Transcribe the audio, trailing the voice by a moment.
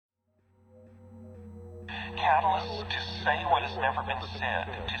Catalysts to say what has never been said,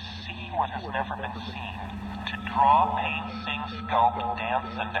 to see what has never been seen, to draw, paint, sing, sculpt,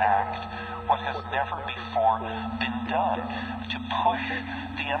 dance, and act what has never before been done, to push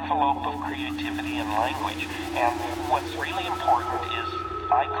the envelope of creativity and language. And what's really important is,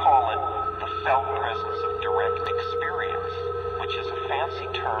 I call it the felt presence of direct experience, which is a fancy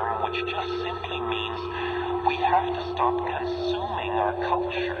term which just simply means we have to stop consuming our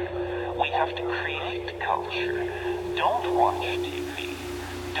culture. We have to create culture. Don't watch TV.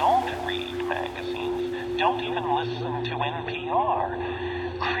 Don't read magazines. Don't even listen to NPR.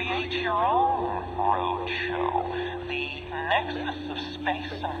 Create your own roadshow. The nexus of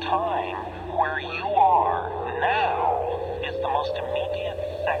space and time where you are now is the most immediate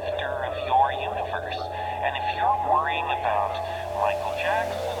sector of your universe. And if you're worrying about Michael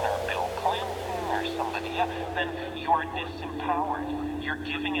Jackson or Bill Clinton or somebody else, then you're disempowered. You're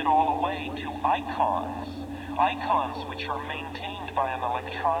giving it all away to icons. Icons which are maintained by an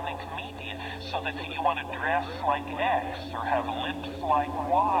electronic media, so that you want to dress like X or have lips like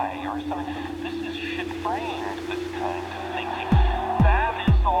Y or something. This is shit-brained, this kind of thinking. That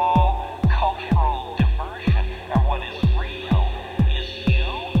is all cultural diversion. And what is real is you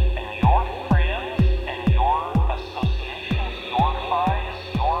and your friends and your associations, your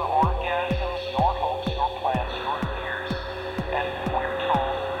highs, your orgasms, your hopes, your plans, your fears. And we're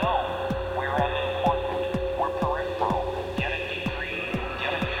told, no, we're unimportant, we're peripheral. Get a degree,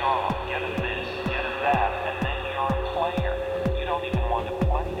 get a job, get a this, get a that, and then you're a player. You don't even want to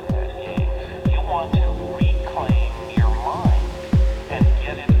play in that game. You want to reclaim your mind and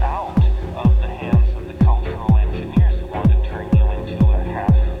get it out of the hands of the cultural engineers who want to turn you into a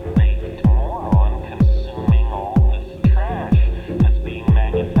half-baked moron consuming all this trash that's being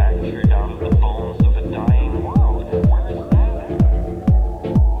manufactured out of the bones of a dying world. Where is that at?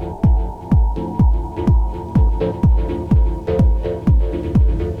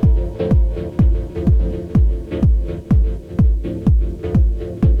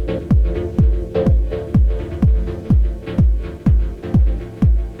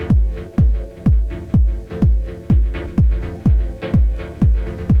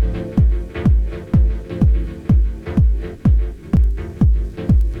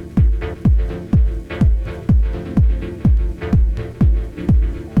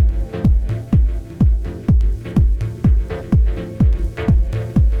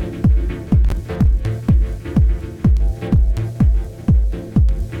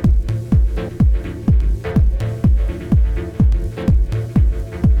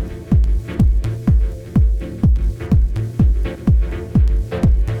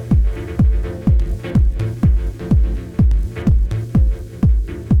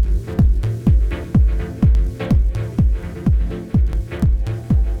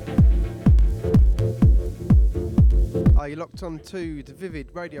 You're locked on to the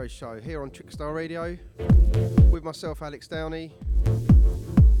Vivid Radio Show here on Trickstar Radio with myself, Alex Downey.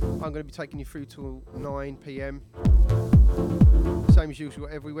 I'm going to be taking you through till 9 p.m. Same as usual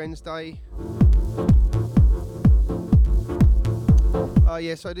every Wednesday.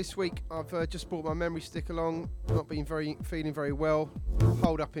 So this week I've just brought my memory stick along. Not been feeling very well.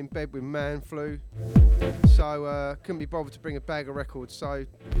 Holed up in bed with man flu. So couldn't be bothered to bring a bag of records. So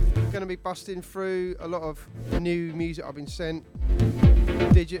going to be busting through a lot of new music I've been sent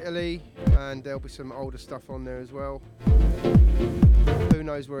digitally, and there'll be some older stuff on there as well. Who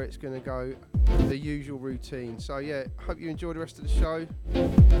knows where it's going to go, the usual routine. So yeah, hope you enjoy the rest of the show.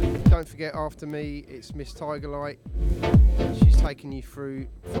 Don't forget, after me it's Miss Tigerlight. She's taking you through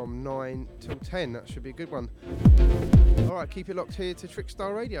from 9 till 10. That should be a good one. Alright, keep it locked here to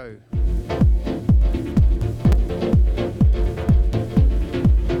Trickstar Radio.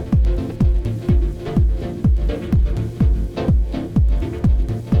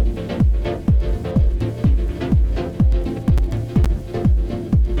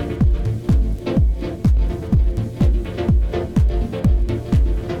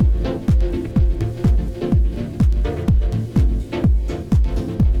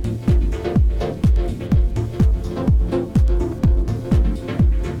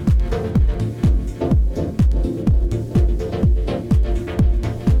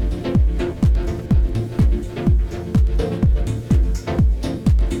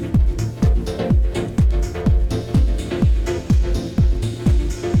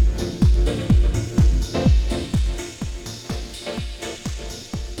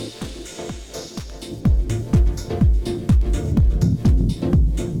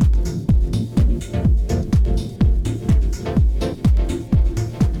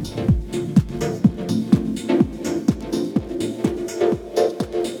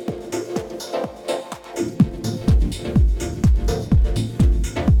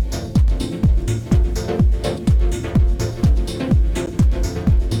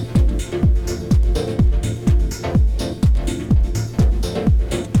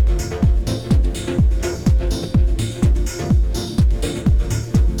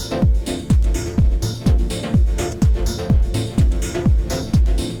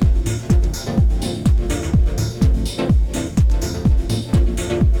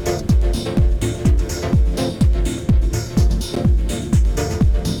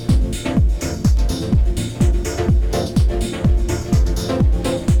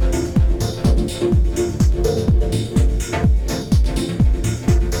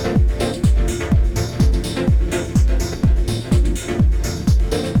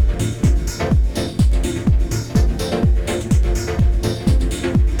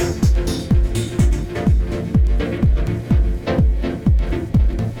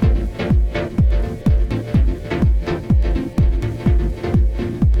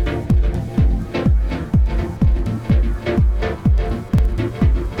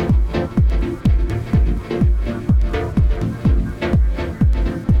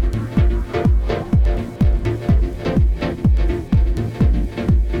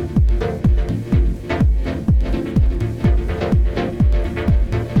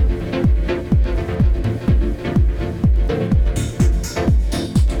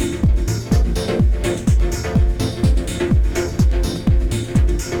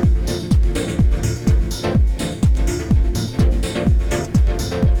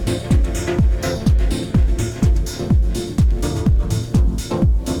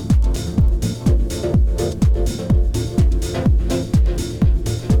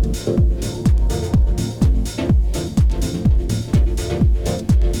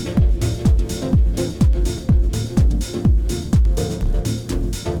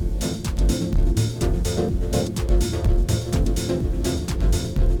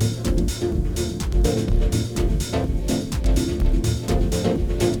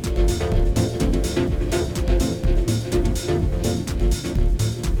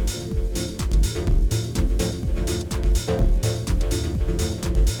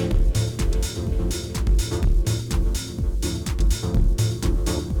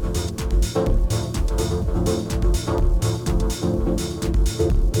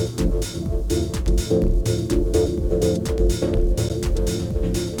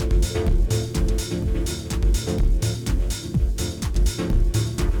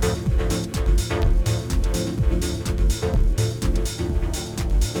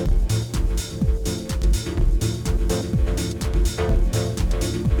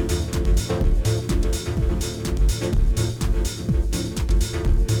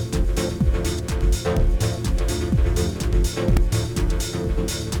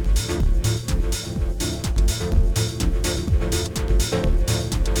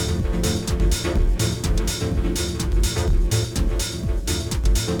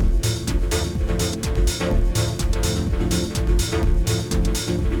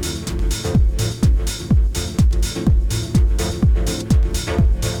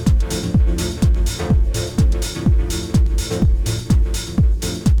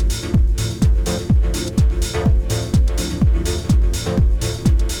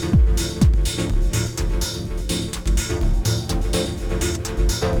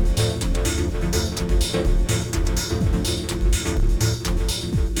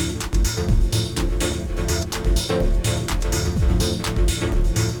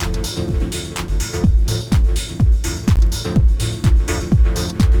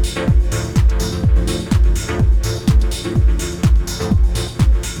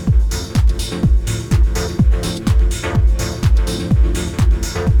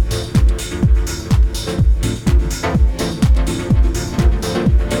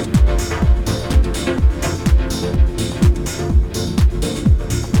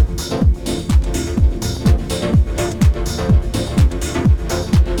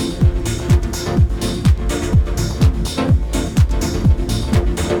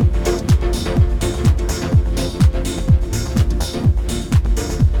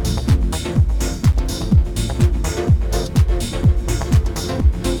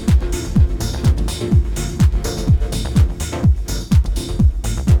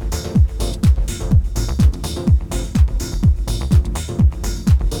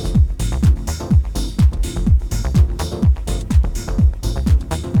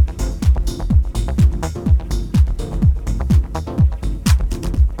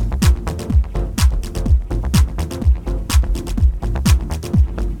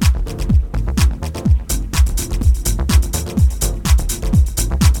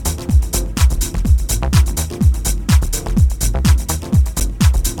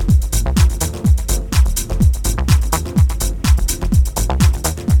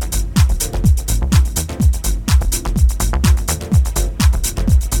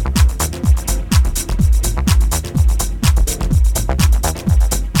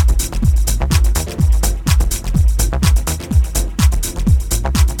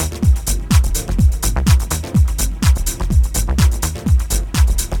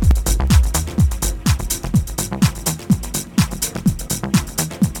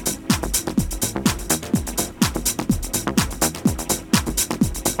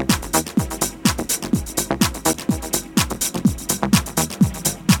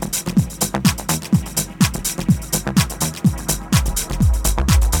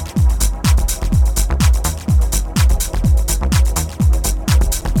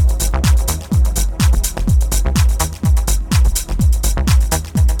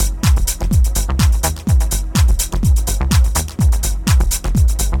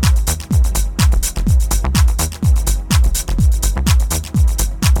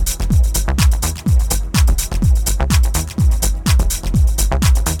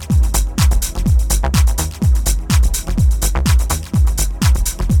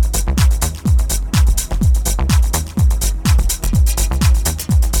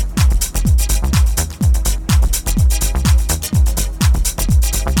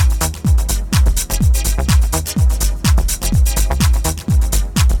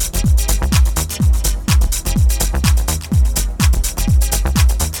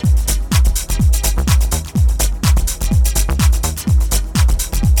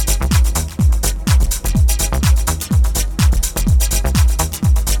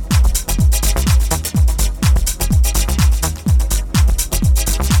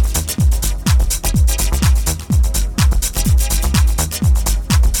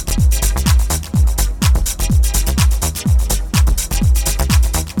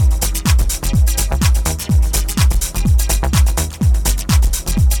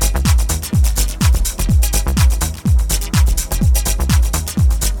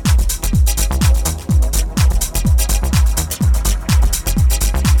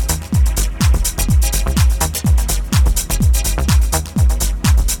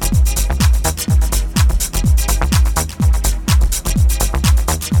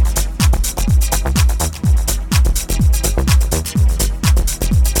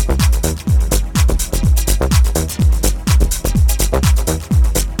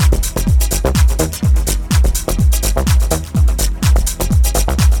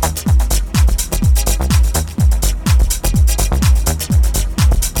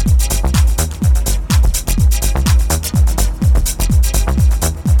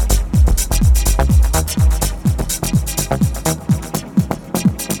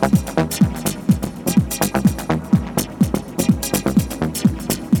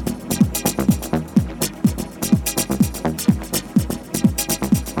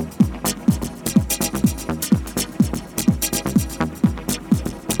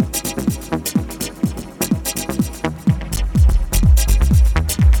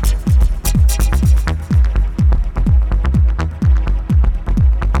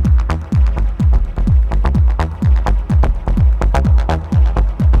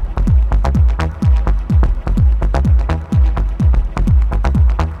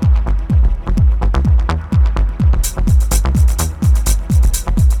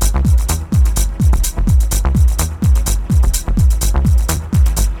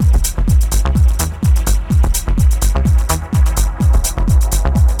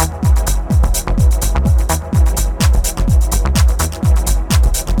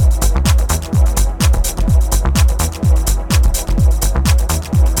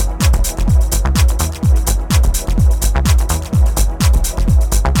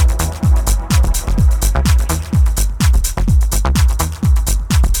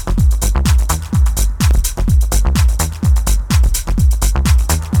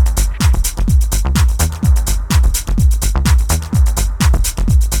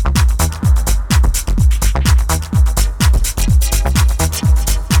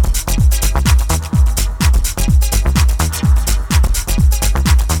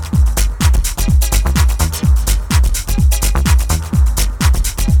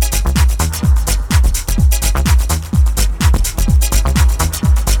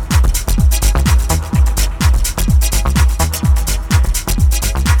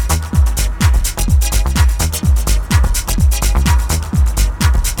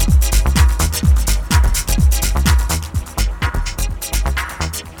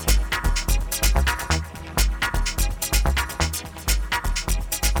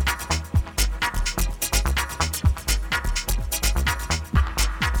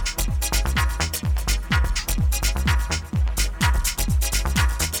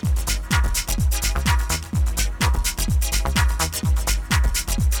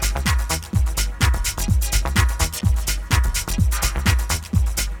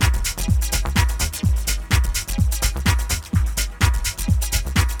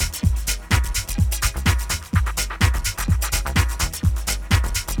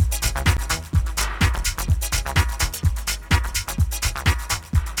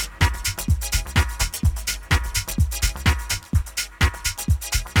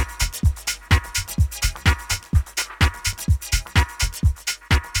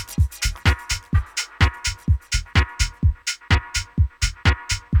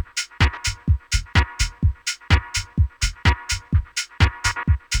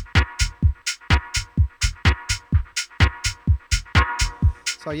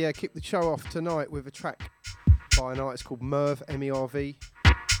 So yeah, kick the show off tonight with a track by an artist called Merv, M-E-R-V.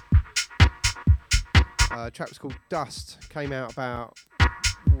 Track was called Dust, came out about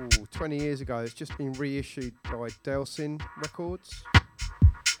 20 years ago. It's just been reissued by Delsin Records.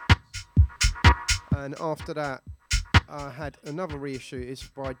 And after that, I had another reissue. It's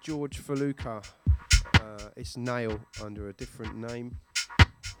by George Faluka. It's Nail under a different name.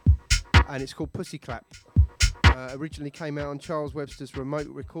 And it's called Pussy Clap. Originally came out on Charles Webster's Remote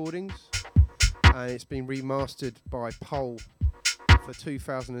Recordings. And it's been remastered by Pole for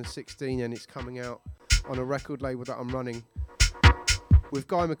 2016. And it's coming out on a record label that I'm running with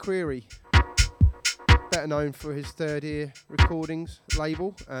Guy McCreary, better known for his Third Ear Recordings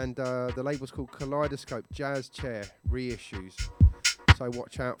label, and the label's called Kaleidoscope Jazz Chair Reissues. So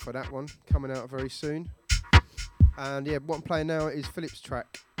watch out for that one, coming out very soon. And yeah, what I'm playing now is Philip's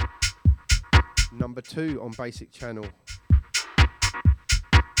track, number 2 on Basic Channel.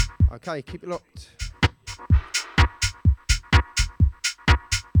 Okay, keep it locked.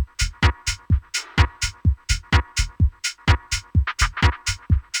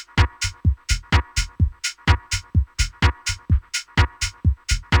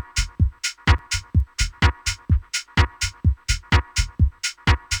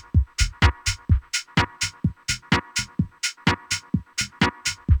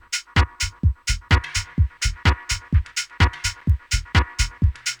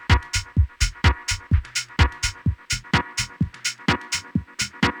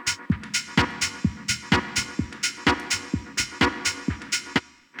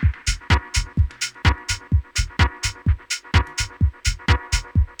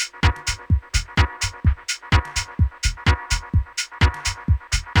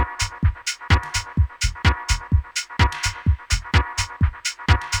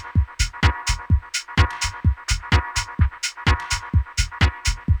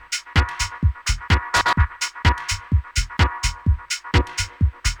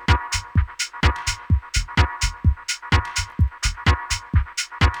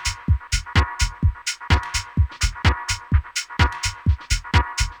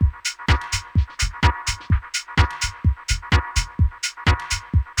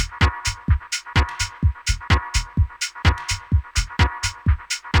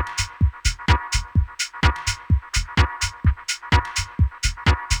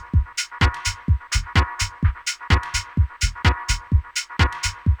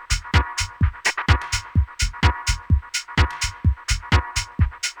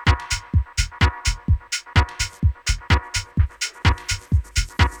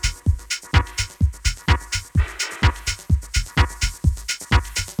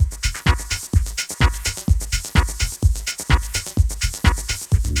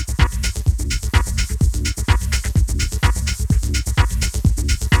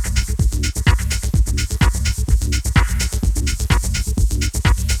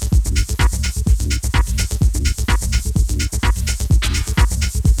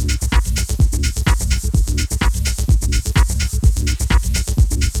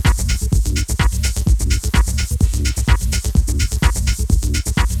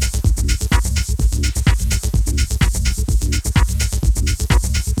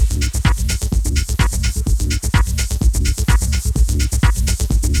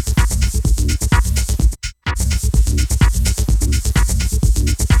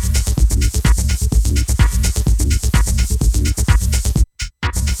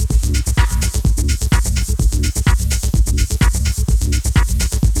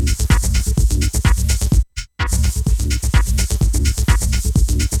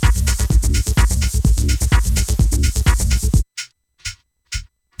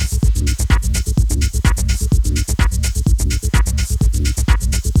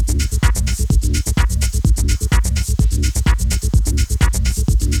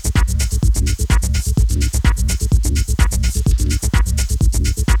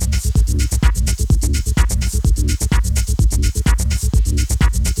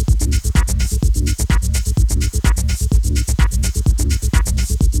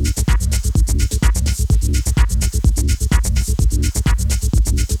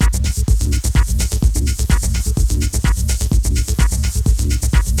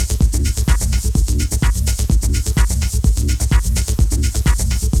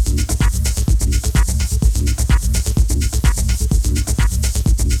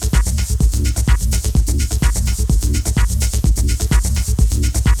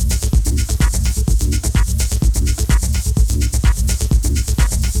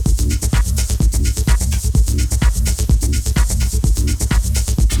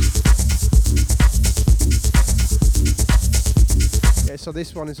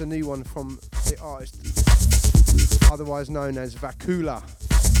 this one is a new one from the artist, otherwise known as Vakula.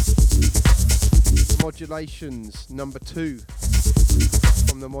 Modulations number 2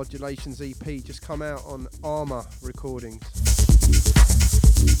 from the Modulations EP, just come out on Armour Recordings.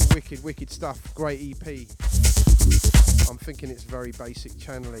 Wicked stuff, great EP. I'm thinking it's very basic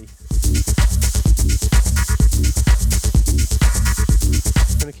channel-y.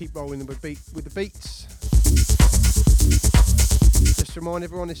 Gonna keep rolling with the beats. Just to remind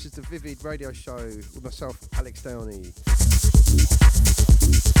everyone, this is the Vivid Radio Show with myself, Alex Downey.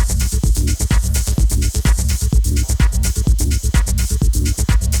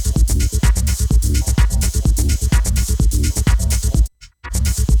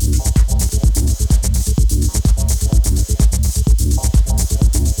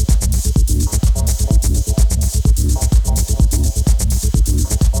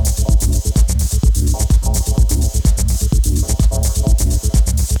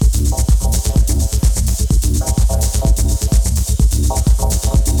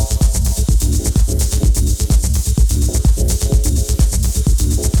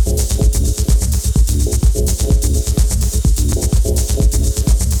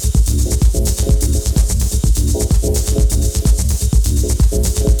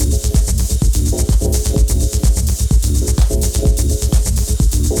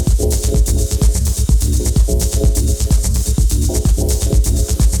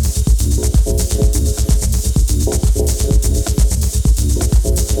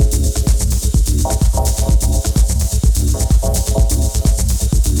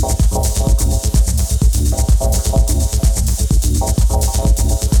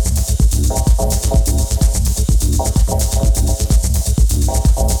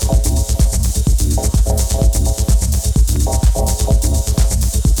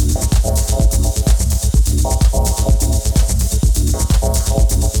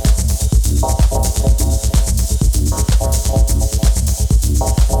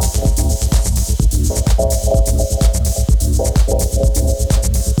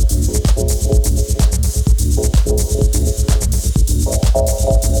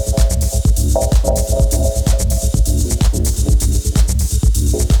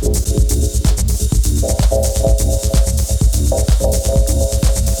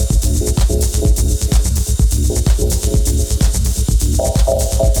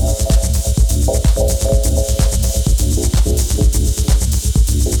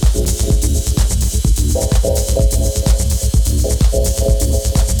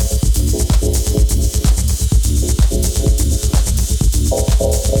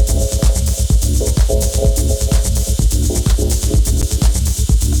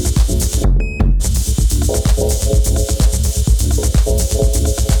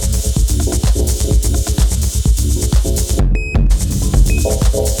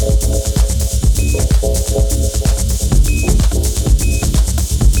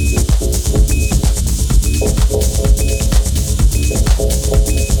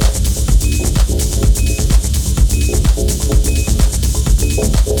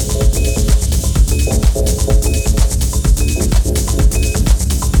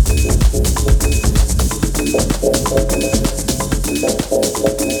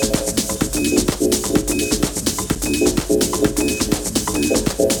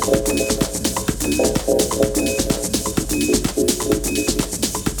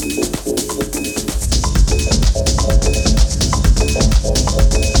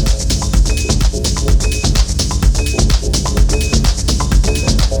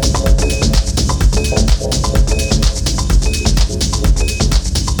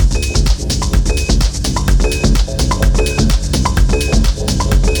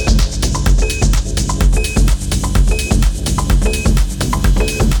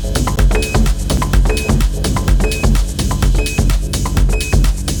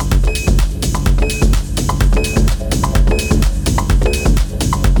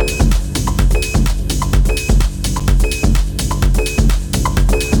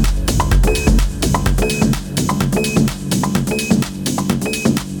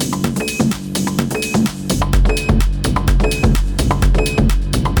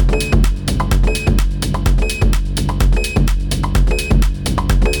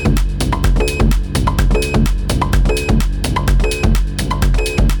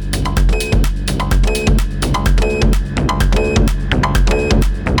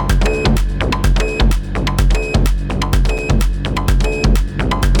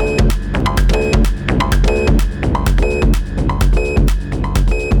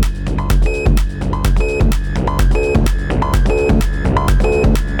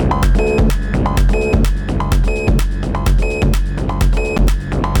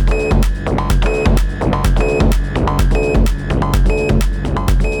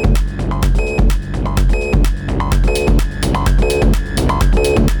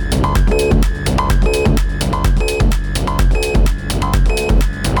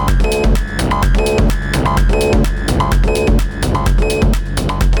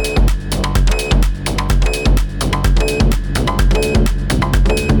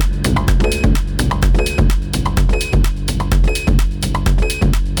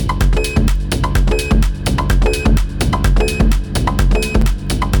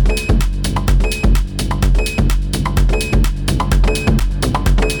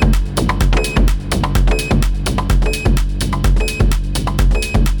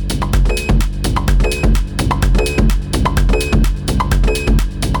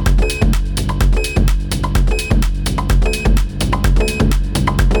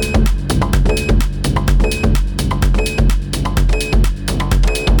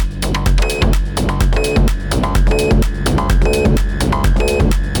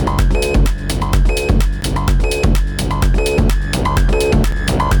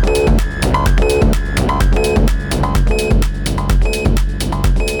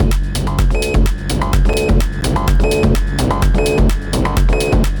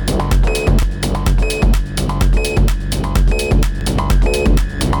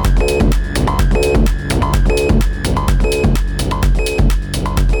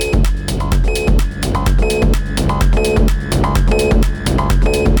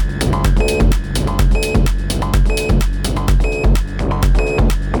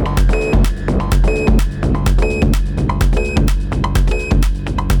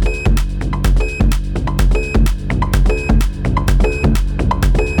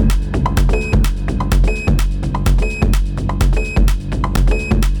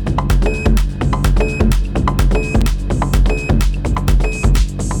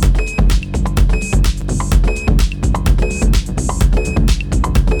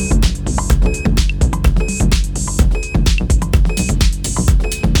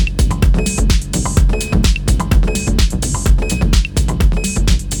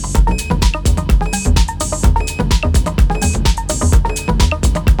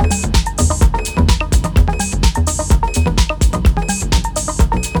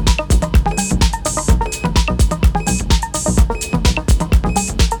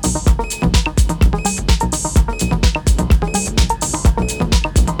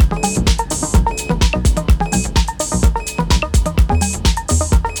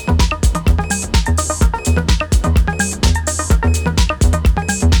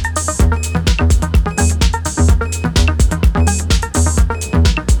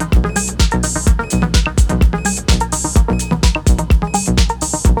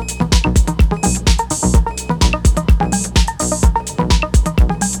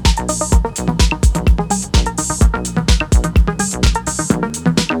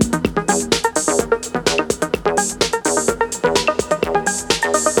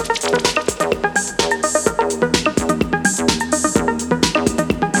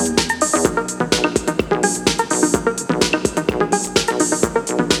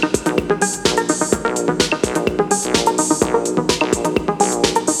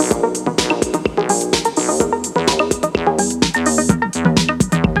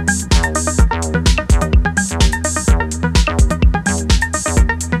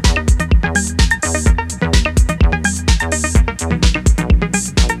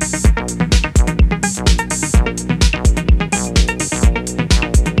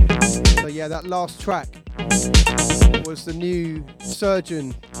 Yeah, that last track was the new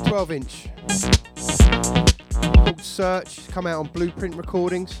Surgeon 12-inch called Search, come out on Blueprint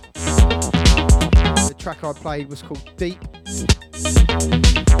Recordings. The track I played was called Deep.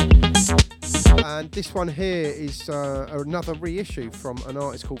 And this one here is another reissue from an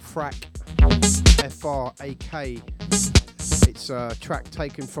artist called Frak, F-R-A-K. It's a track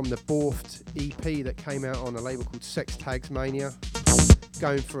taken from the Borft EP that came out on a label called Sex Tags Mania,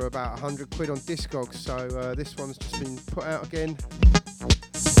 going for about 100 quid on Discogs. So this one's just been put out again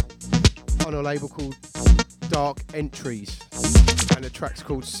on a label called Dark Entries, and the track's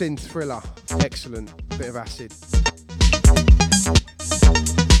called Sin Thriller. Excellent bit of acid.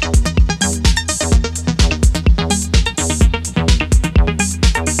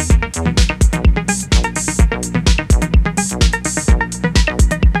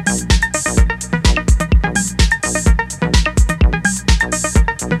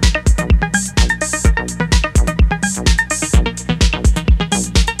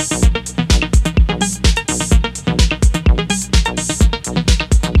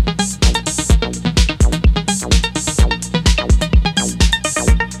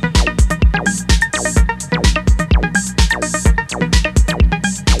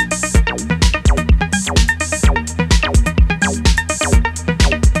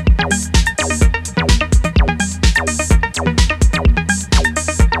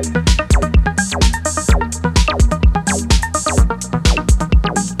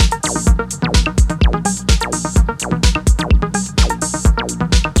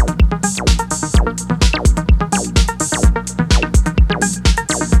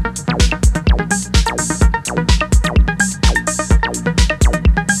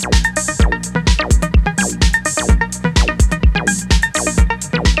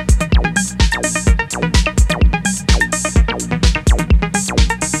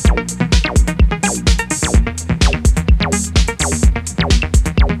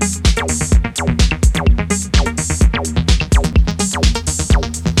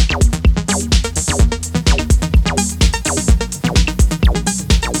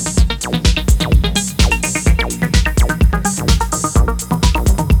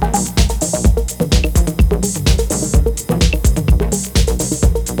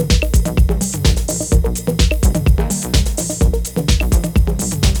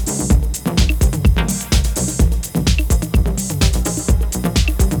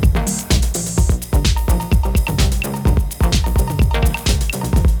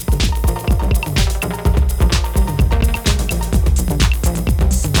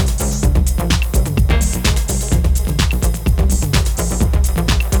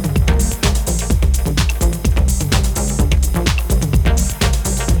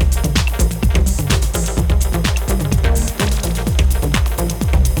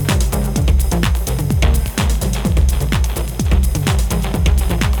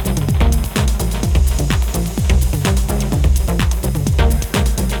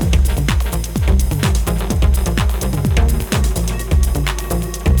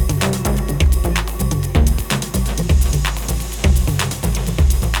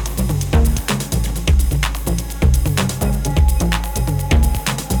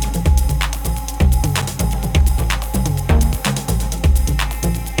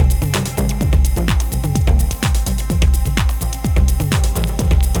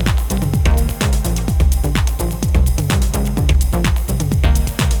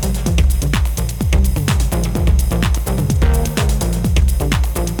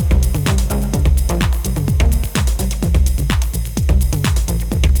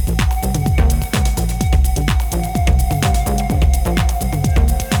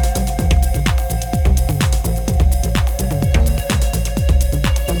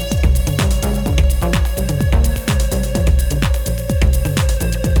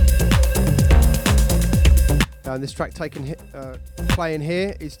 And this track playing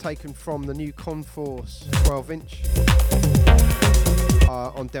here is taken from the new Conforce 12-inch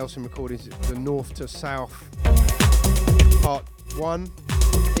on Delson Recordings, the North to South Part 1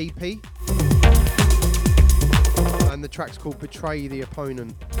 EP, and the track's called Betray the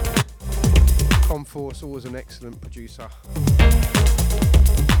Opponent. Conforce, always an excellent producer.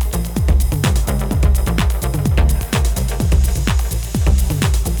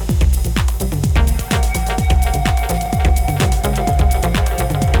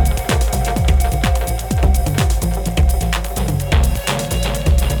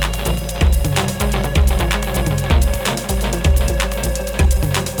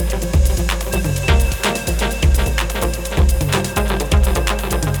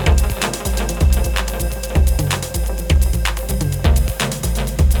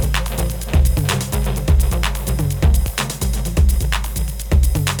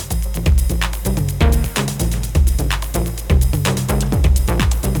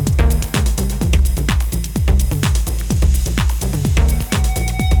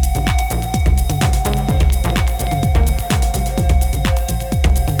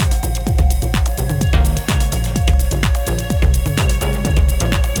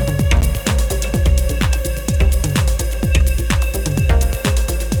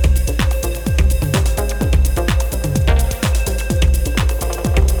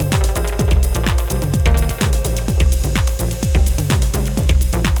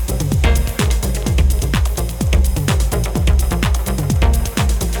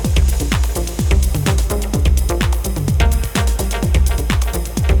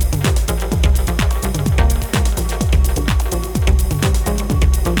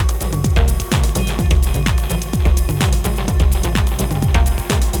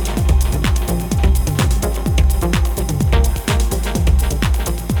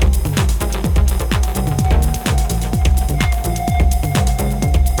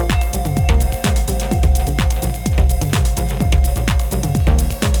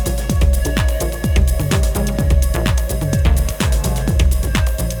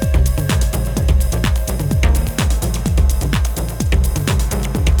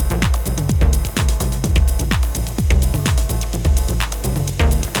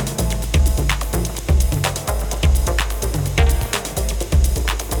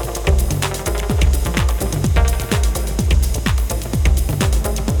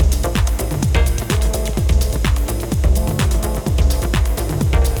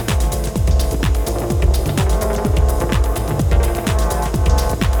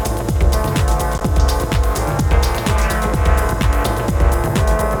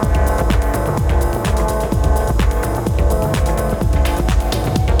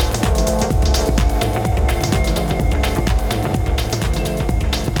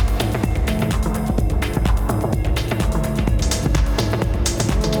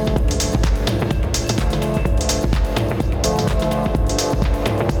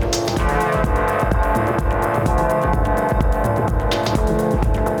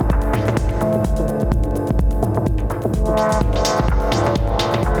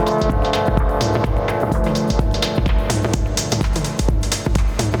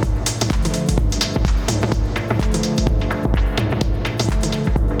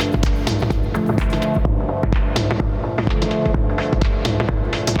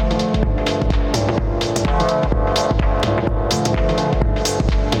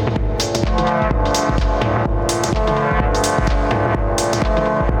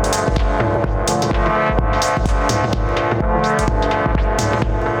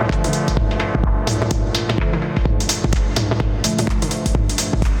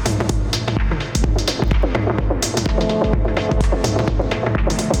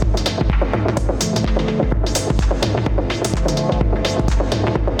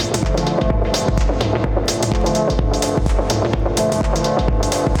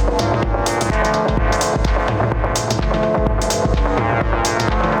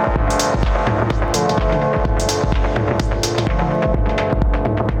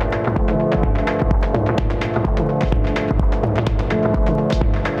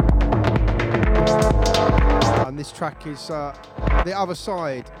 track is the other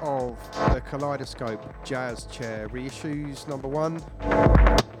side of the Kaleidoscope Jazz Chair reissues number 1.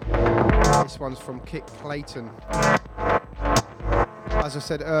 This one's from Kit Clayton. As I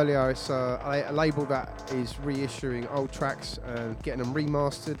said earlier, it's a label that is reissuing old tracks and getting them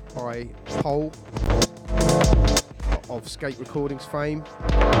remastered by Pole of Skate Recordings fame.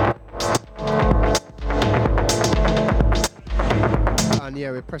 And yeah,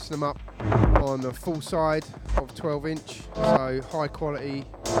 we're pressing them up on the full side of 12-inch, so high quality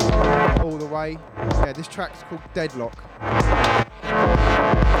all the way. Yeah, this track's called Deadlock.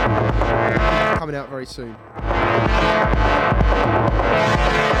 Coming out very soon.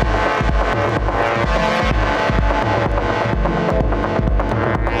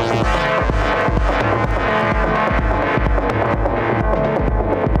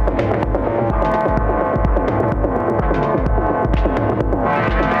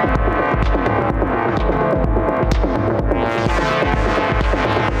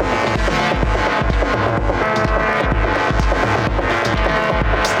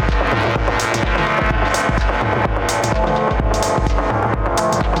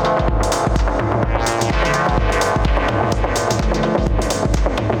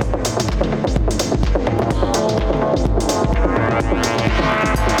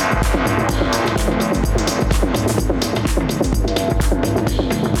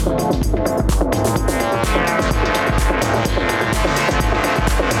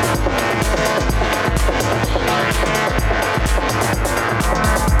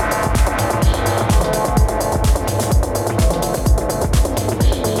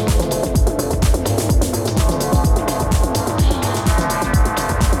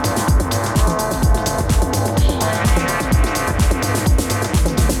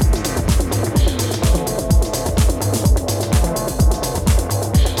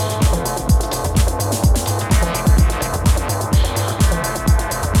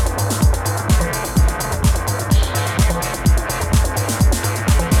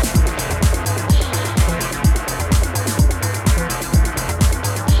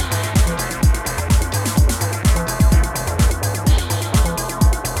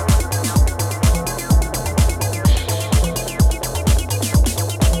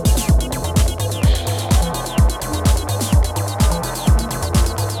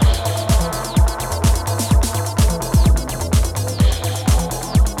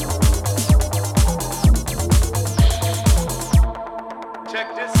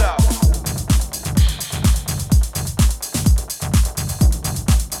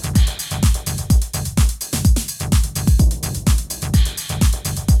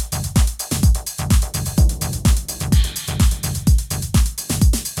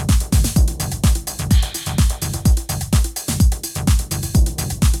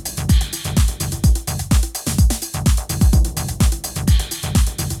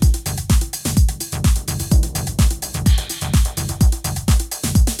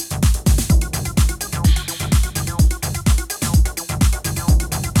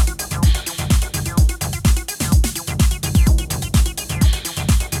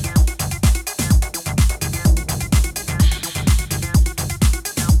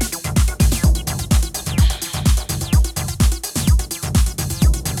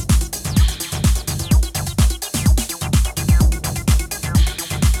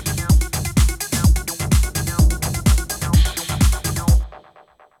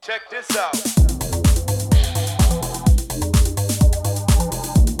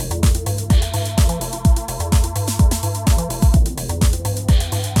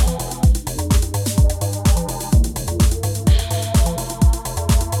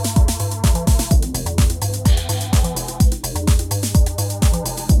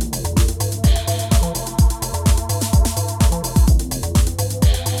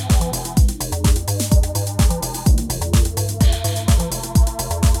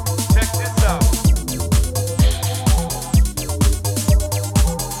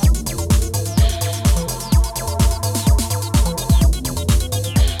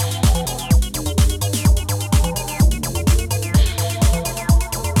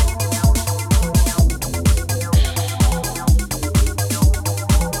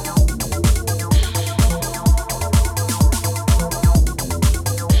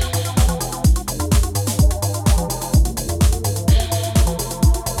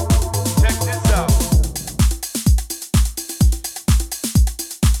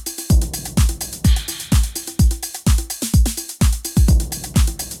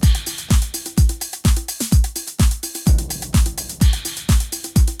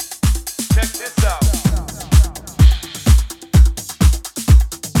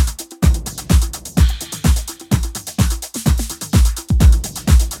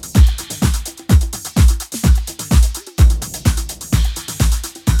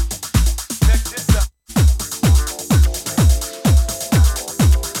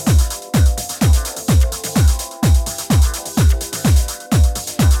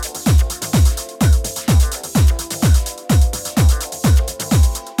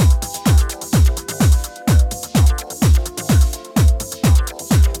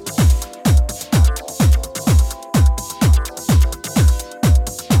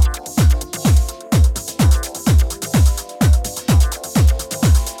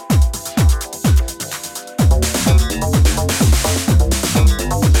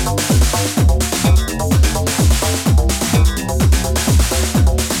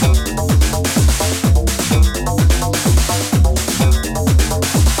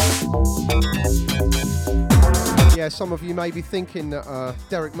 some of you may be thinking that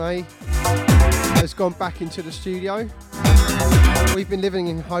Derek May has gone back into the studio. We've been living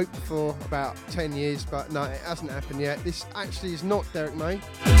in hope for about 10 years, but no, it hasn't happened yet. This actually is not Derek May.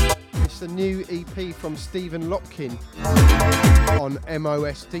 It's the new EP from Stephen Lopkin on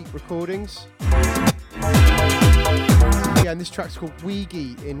MOS Deep Recordings. Yeah, and this track's called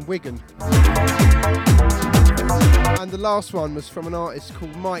Weegie in Wigan. And the last one was from an artist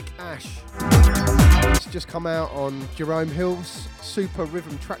called Mike Ash. It's just come out on Jerome Hill's Super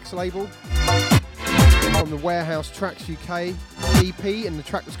Rhythm Tracks label from the Warehouse Tracks UK EP, and the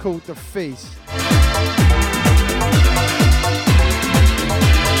track was called The Fizz.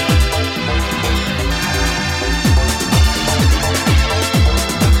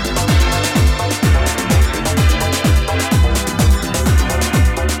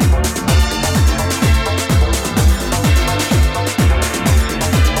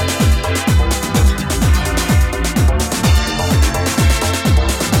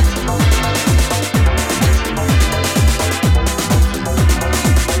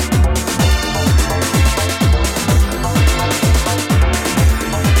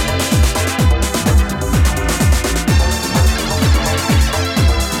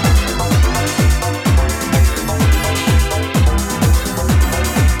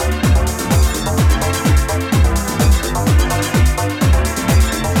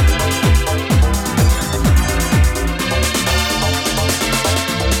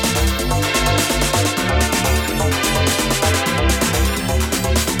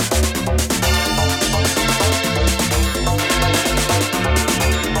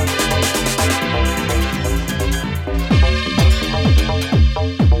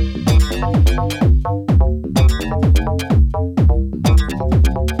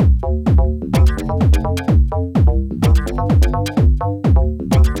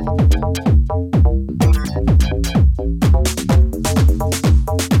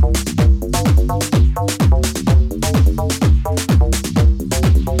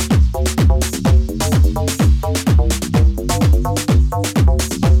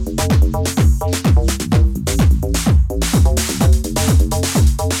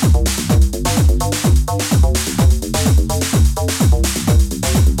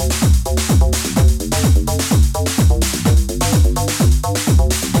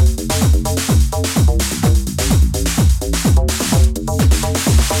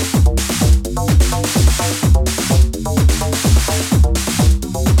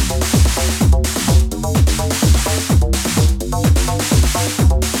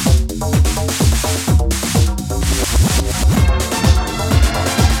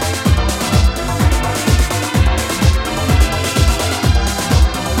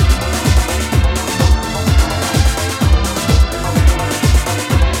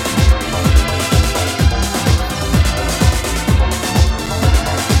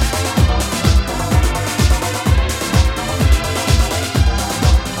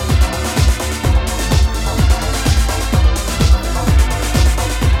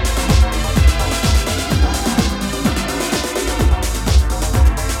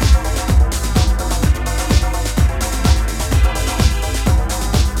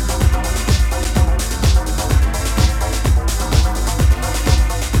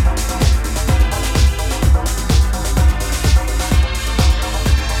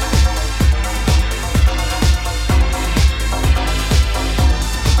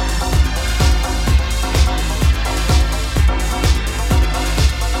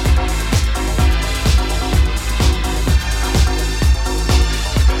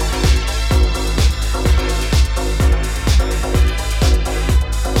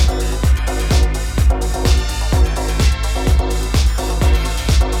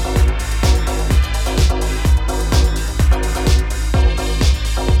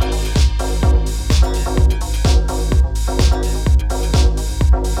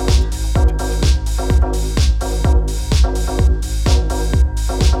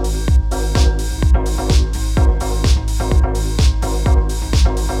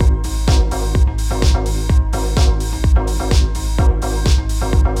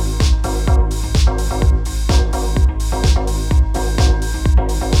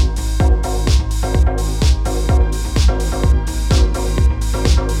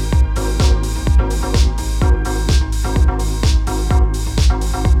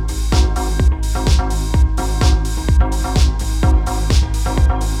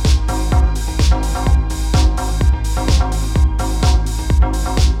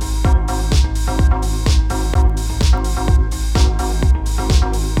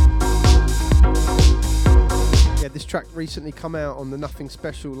 Track recently come out on the Nothing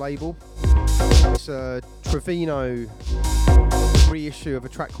Special label. It's a Trevino reissue of a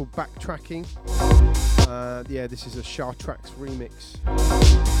track called Backtracking. Yeah, this is a Chartrax remix.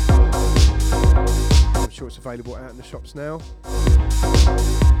 I'm sure it's available out in the shops now.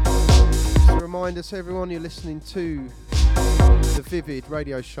 Just a reminder to everyone, you're listening to The Vivid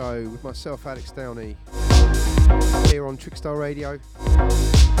Radio Show with myself, Alex Downey, here on Trickstar Radio.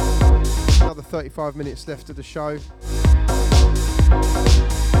 Another 35 minutes left of the show.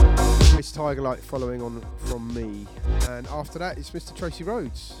 Miss Tigerlight following on from me, and after that it's Mr. Tracy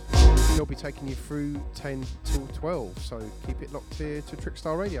Rhodes. He'll be taking you through 10 till 12, so keep it locked here to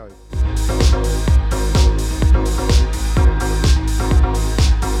Trickstar Radio.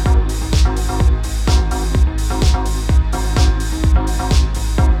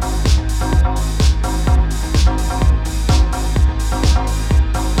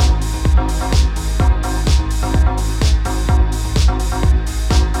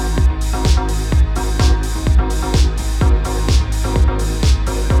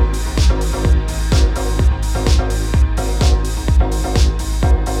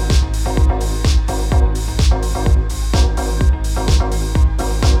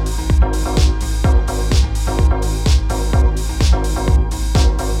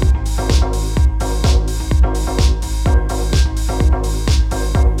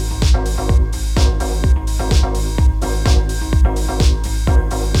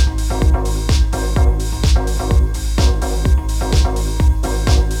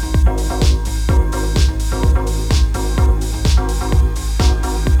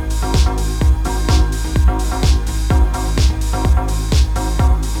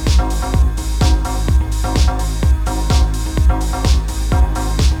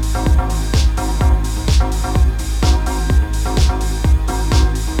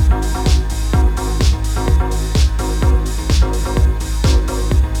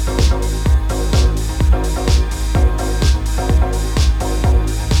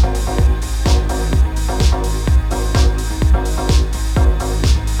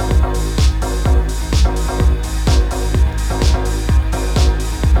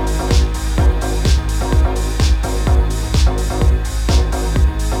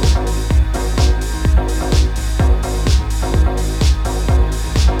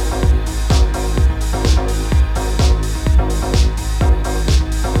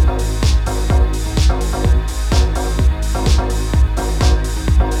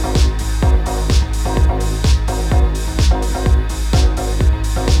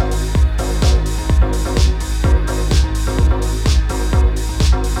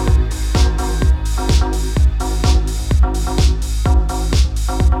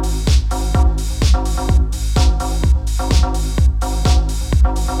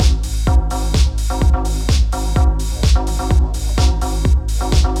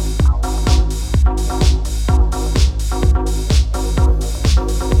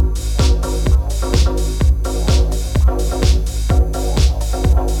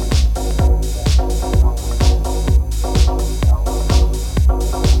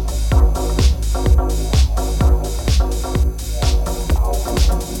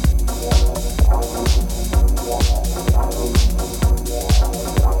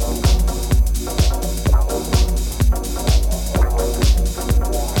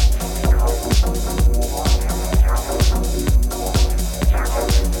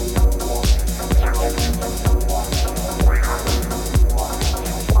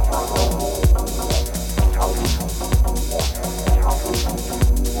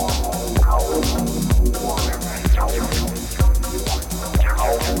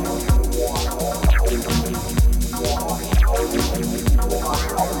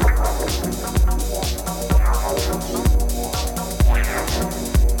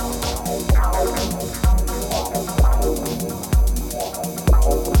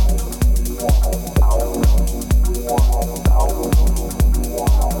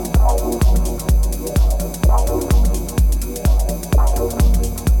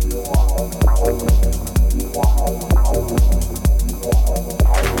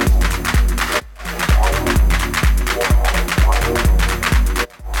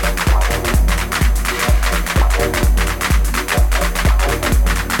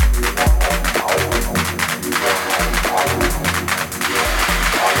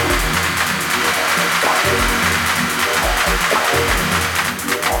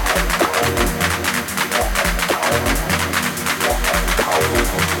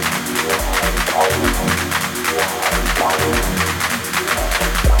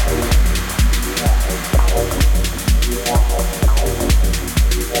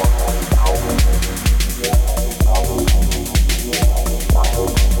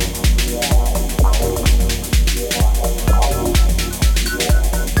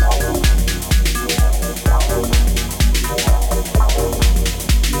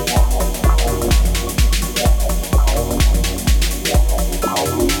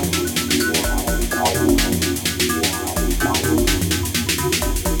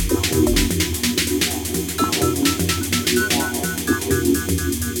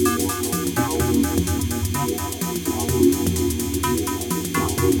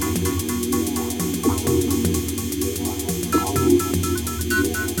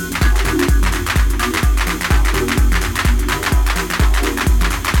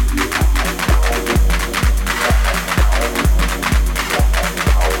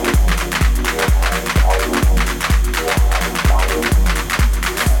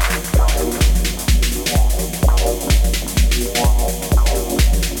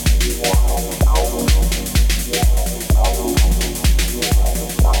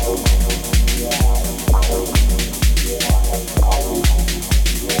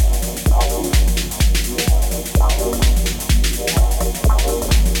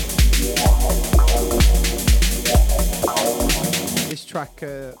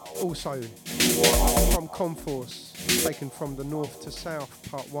 also from Conforce, taken from the North to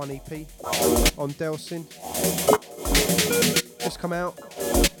South Part 1 EP on Delsin. Just come out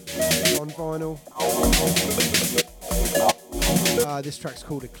on vinyl. This track's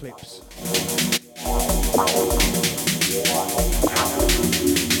called Eclipse.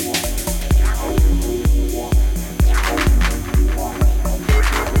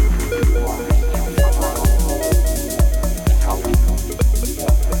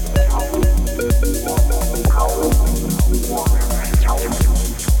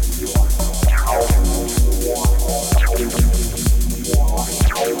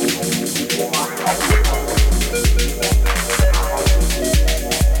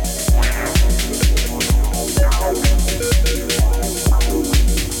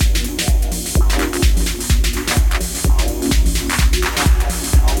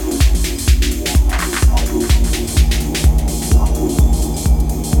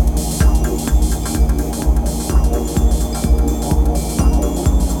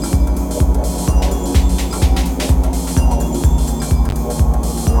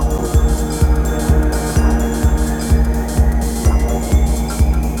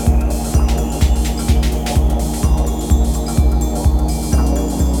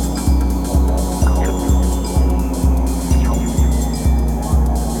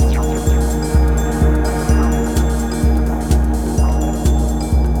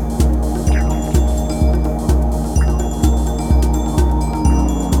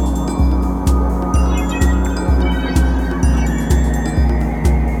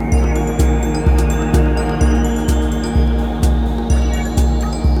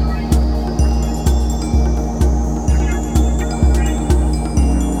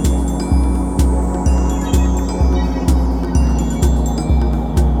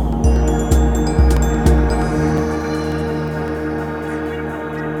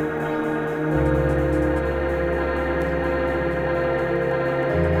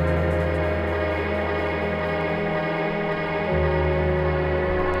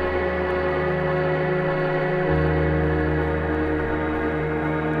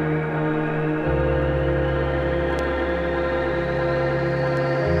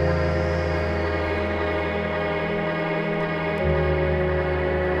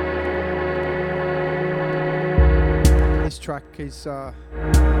 Track is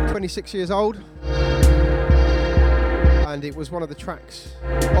 26 years old, and it was one of the tracks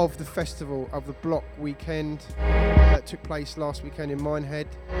of the festival of the Block weekend that took place last weekend in Minehead.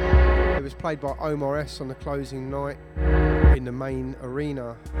 It was played by Omar S on the closing night in the main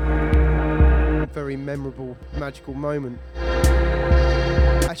arena. A very memorable, magical moment.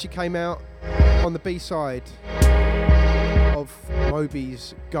 Actually came out on the B-side of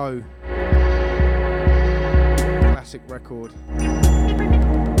Moby's Go classic record.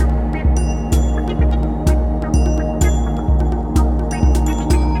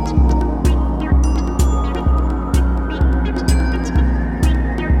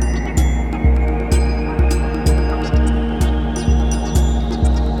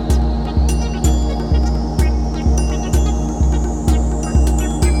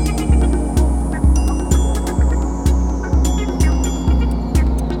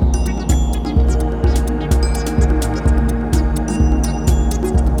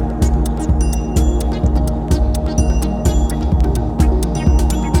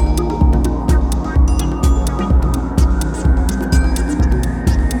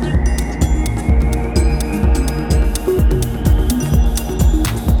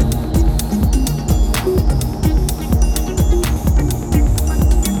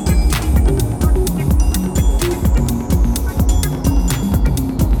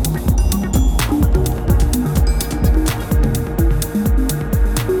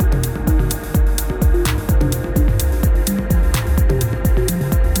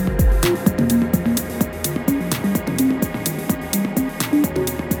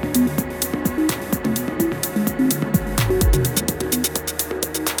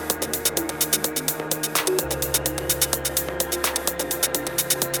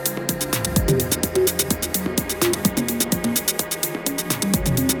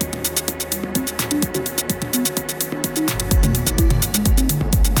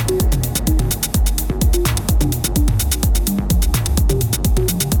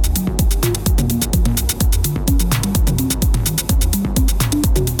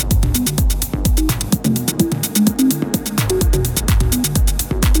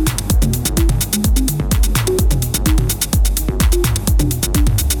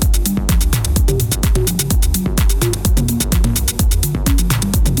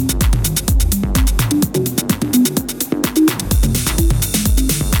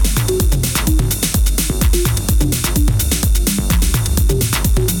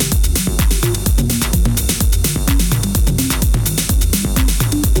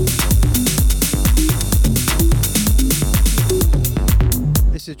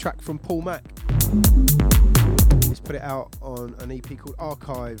 track from Paul Mac. He's put it out on an EP called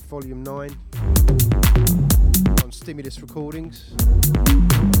Archive Volume 9 on Stimulus Recordings,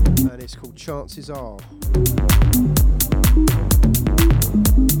 and it's called Chances Are.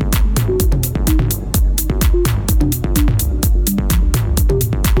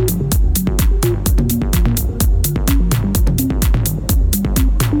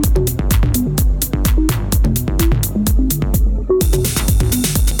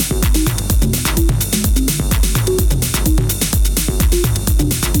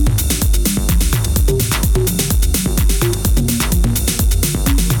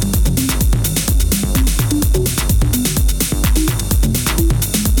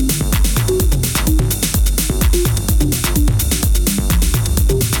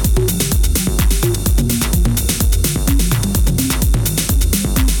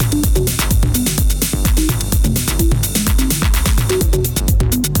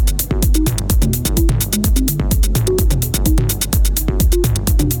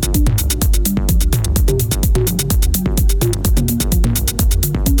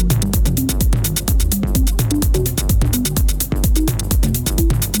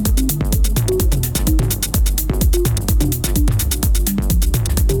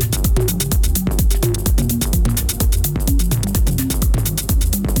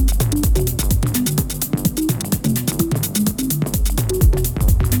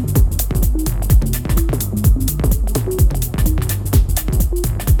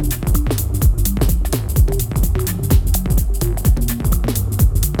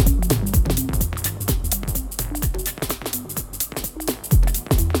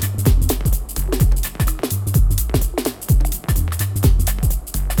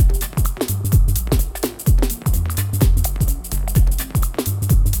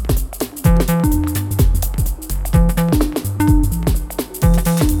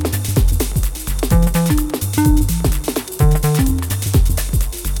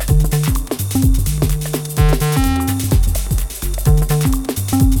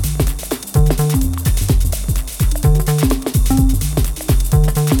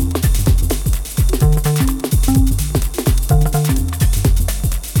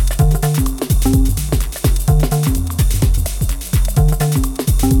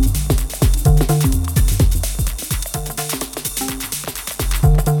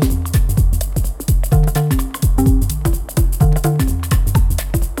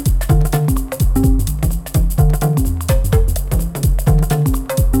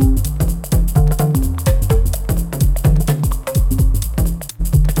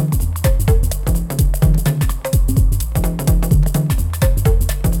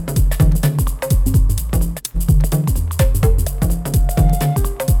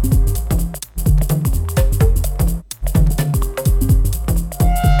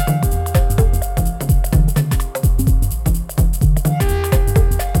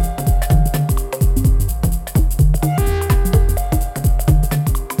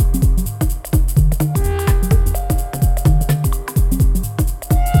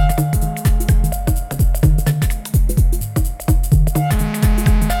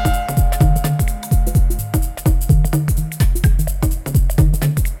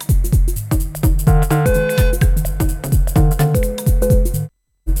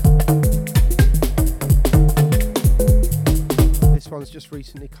 Just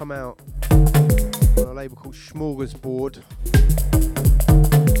recently come out on a label called Smorgasbord.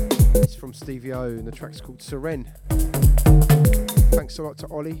 It's from Stevie O and the track's called Seren. Thanks a lot to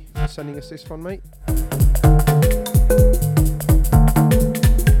Ollie for sending us this one, mate.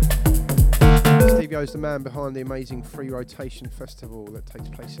 Stevie O's the man behind the amazing Free Rotation Festival that takes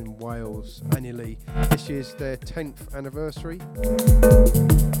place in Wales annually. This year's their 10th anniversary.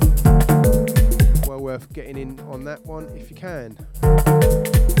 Well worth getting in on that one if you can.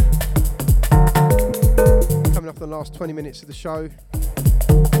 Coming off the last 20 minutes of the show.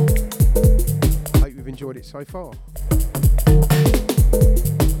 Hope you've enjoyed it so far.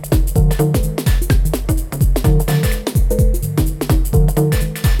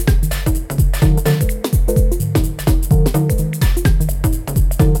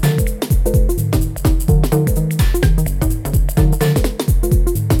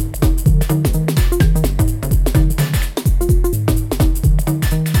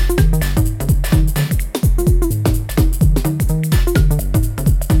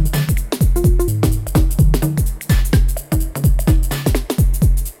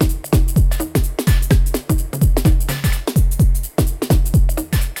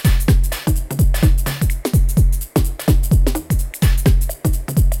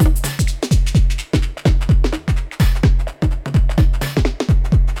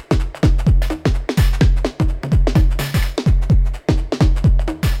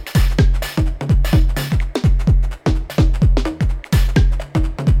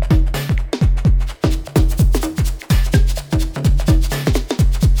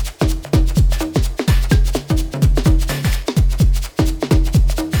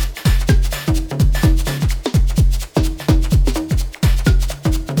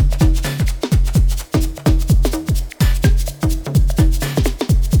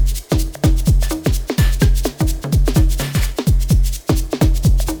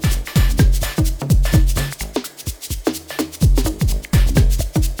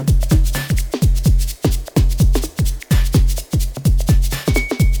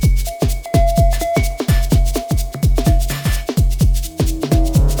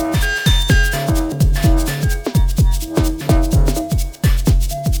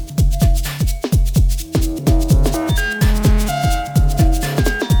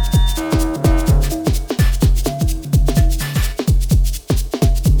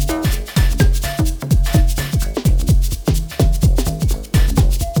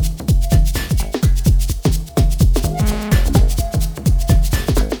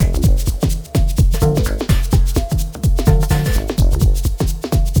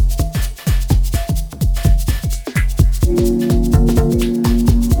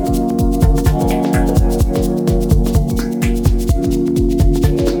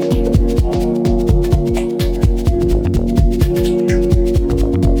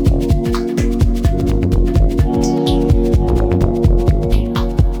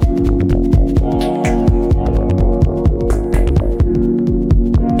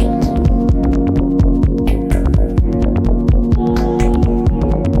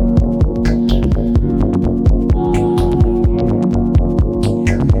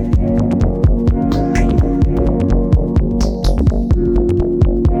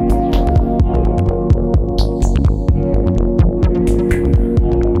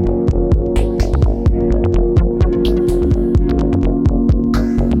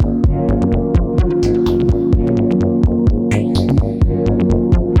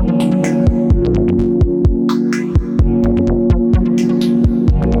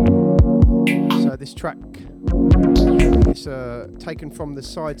 track. It's taken from the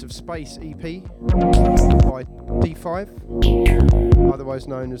Sides of Space EP by D5, otherwise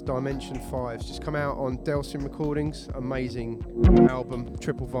known as Dimension 5. It's just come out on Delsin Recordings. Amazing album,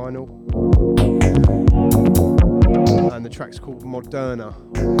 triple vinyl. And the track's called Moderna.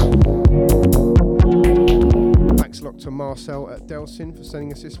 Thanks a lot to Marcel at Delsin for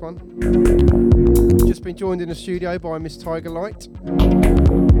sending us this one. Just been joined in the studio by Miss Tiger Light.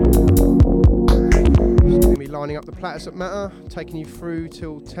 She's going to be lining up the platters that matter, taking you through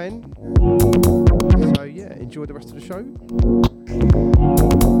till 10. So yeah, enjoy the rest of the show.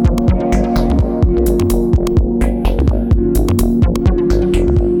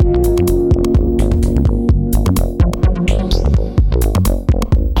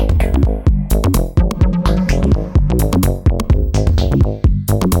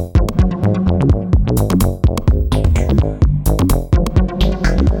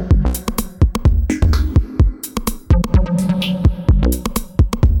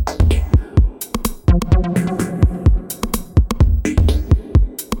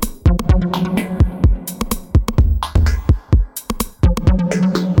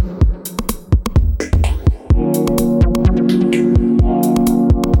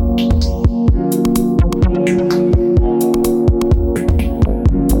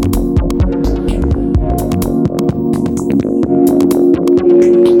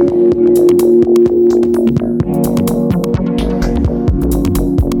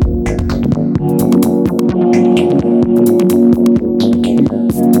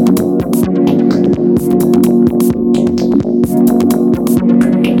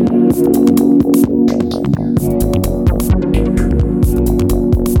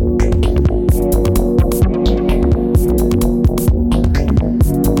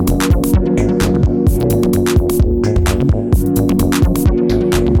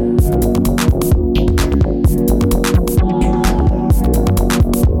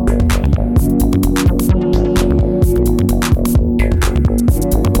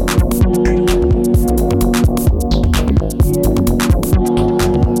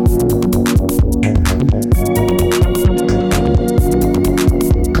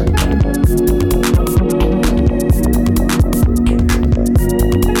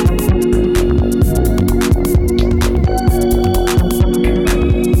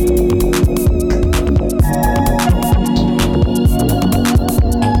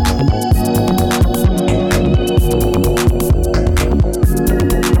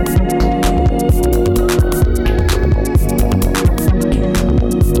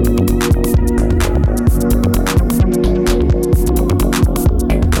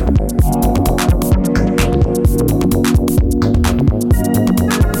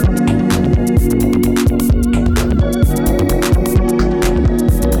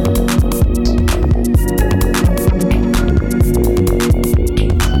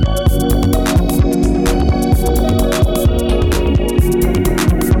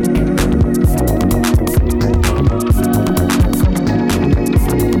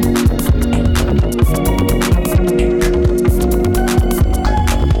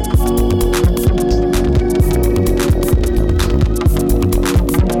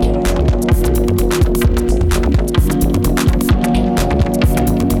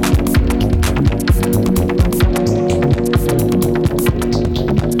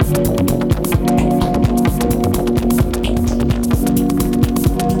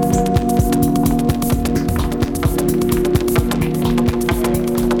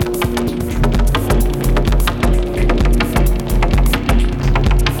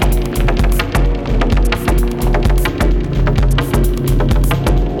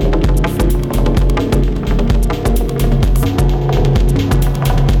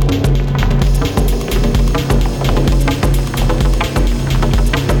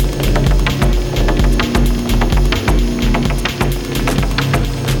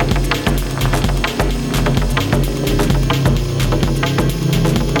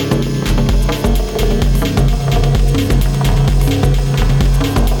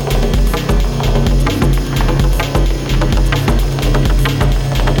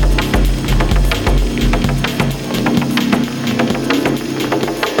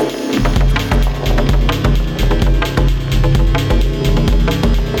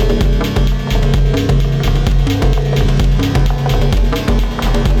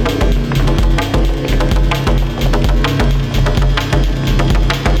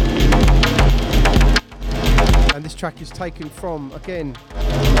 track is taken from, again,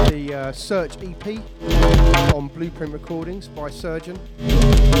 the Search EP on Blueprint Recordings by Surgeon,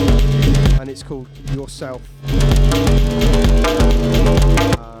 and it's called Yourself.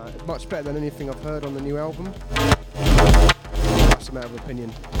 Much much better than anything I've heard on the new album. That's a matter of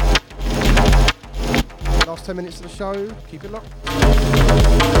opinion. Last 10 minutes of the show, keep it locked.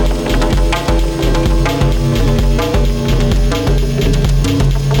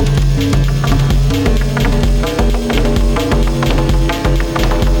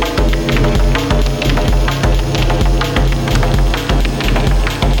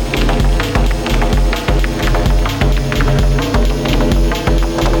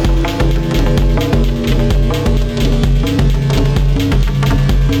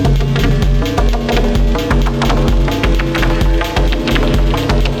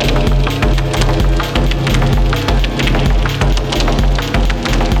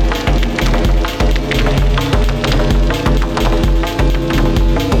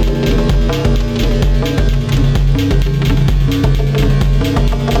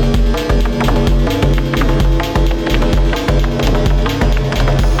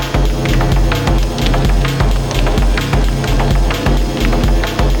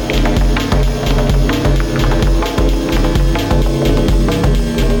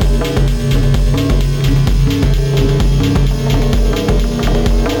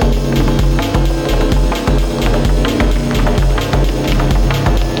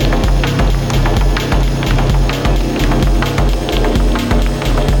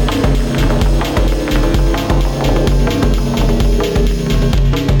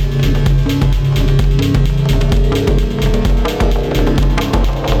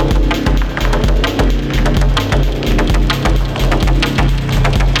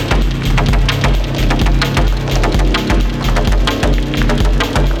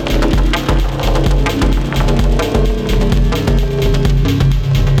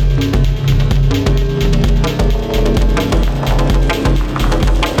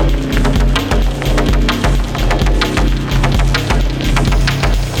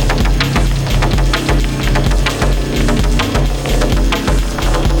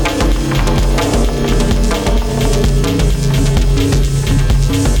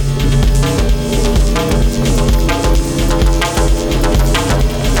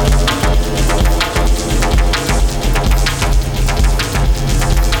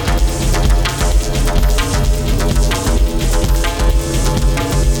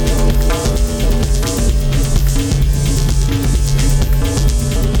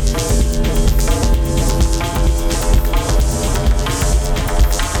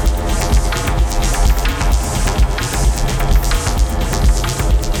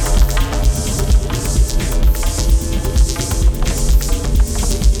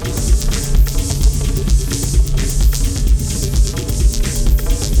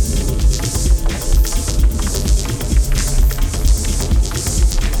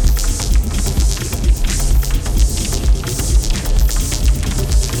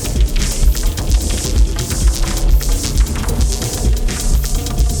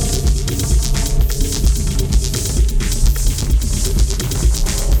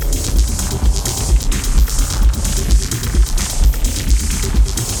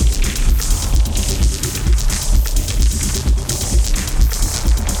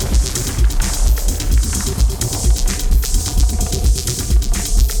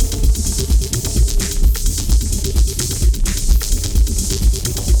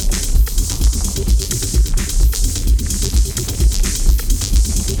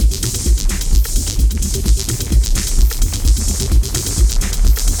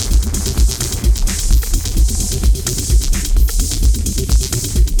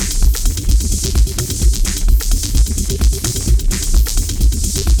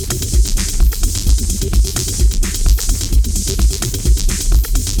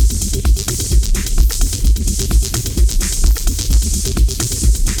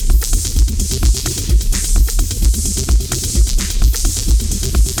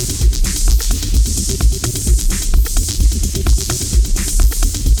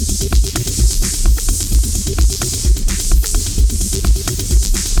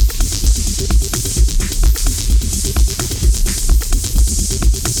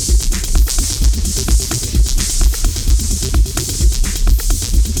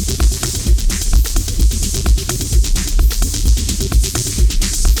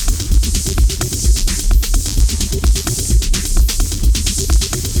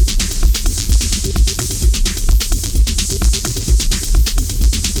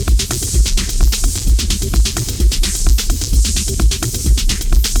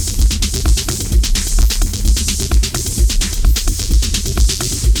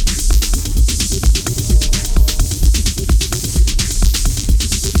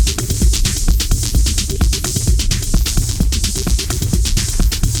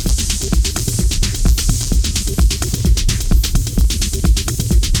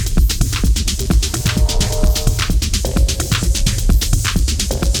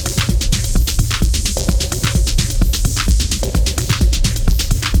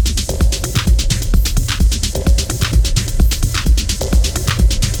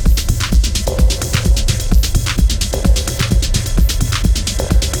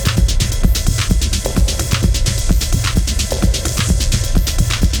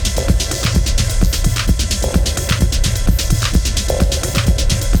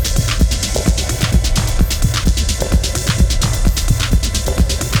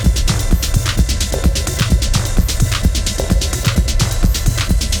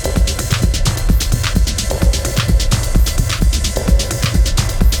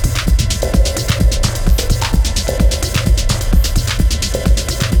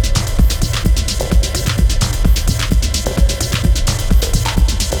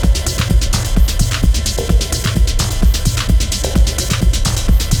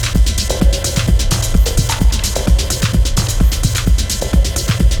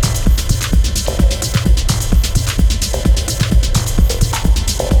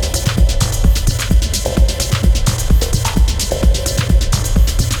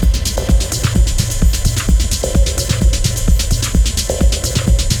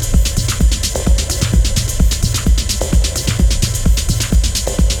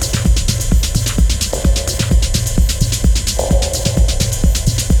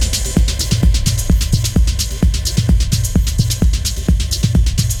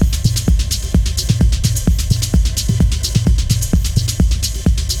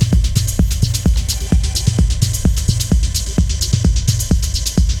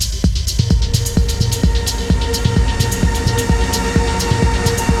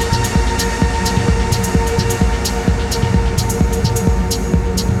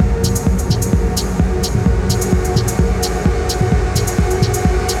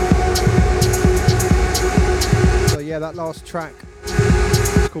 last track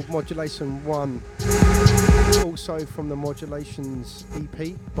is called Modulation 1, also from the Modulations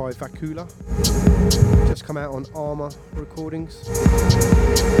EP by Vakula, just come out on Armour Recordings.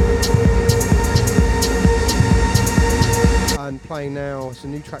 And playing now is a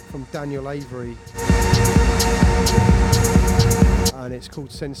new track from Daniel Avery, and it's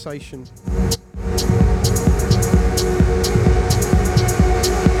called Sensation.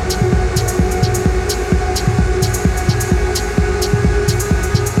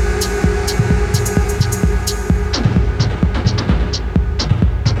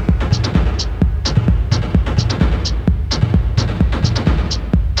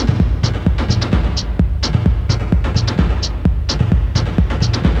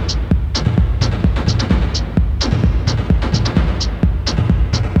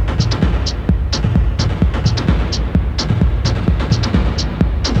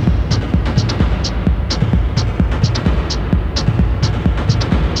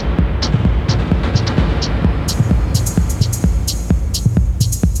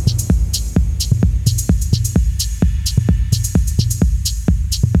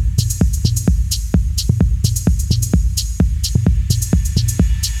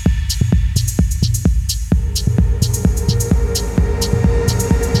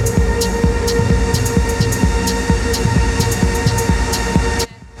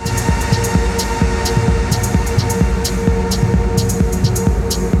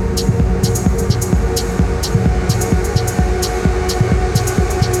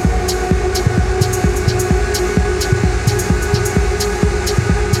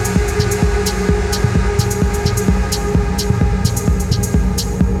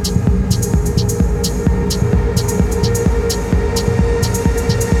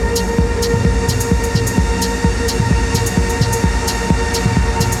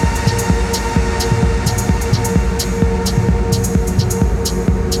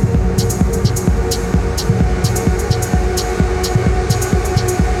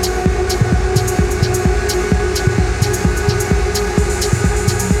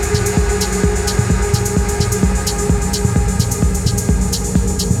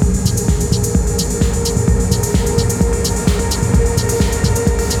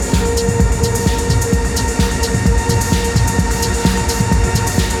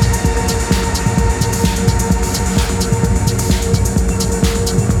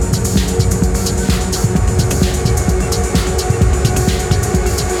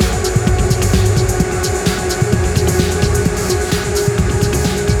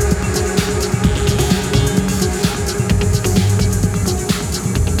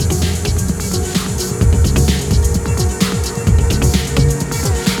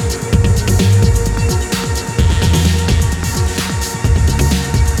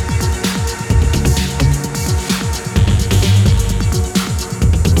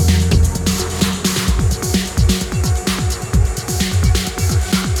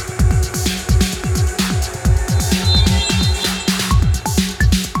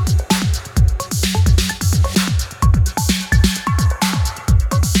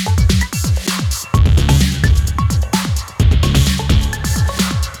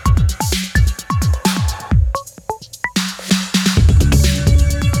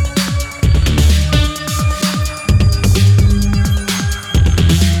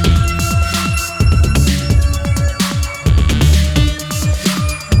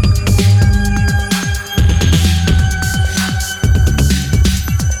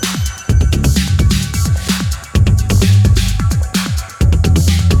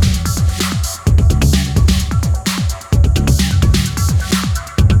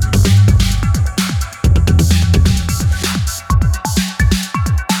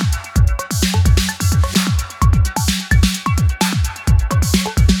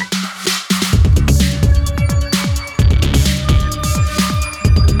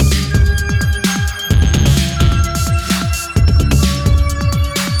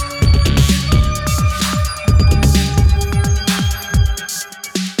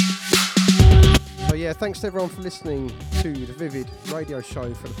 Thanks to everyone for listening to the Vivid radio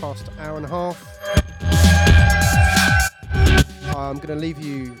show for the past hour and a half. I'm going to leave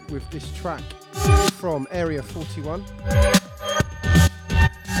you with this track from Area 41.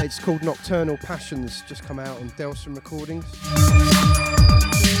 It's called Nocturnal Passions, just come out on Delson Recordings.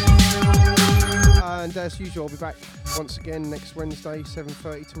 And as usual, I'll be back once again next Wednesday,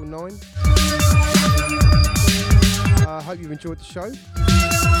 7:30 till 9. I hope you've enjoyed the show.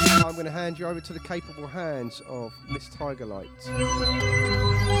 I'm going to hand you over to the capable hands of Miss Tigerlight.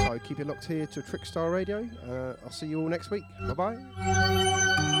 So keep it locked here to Trickstar Radio. I'll see you all next week. Bye-bye.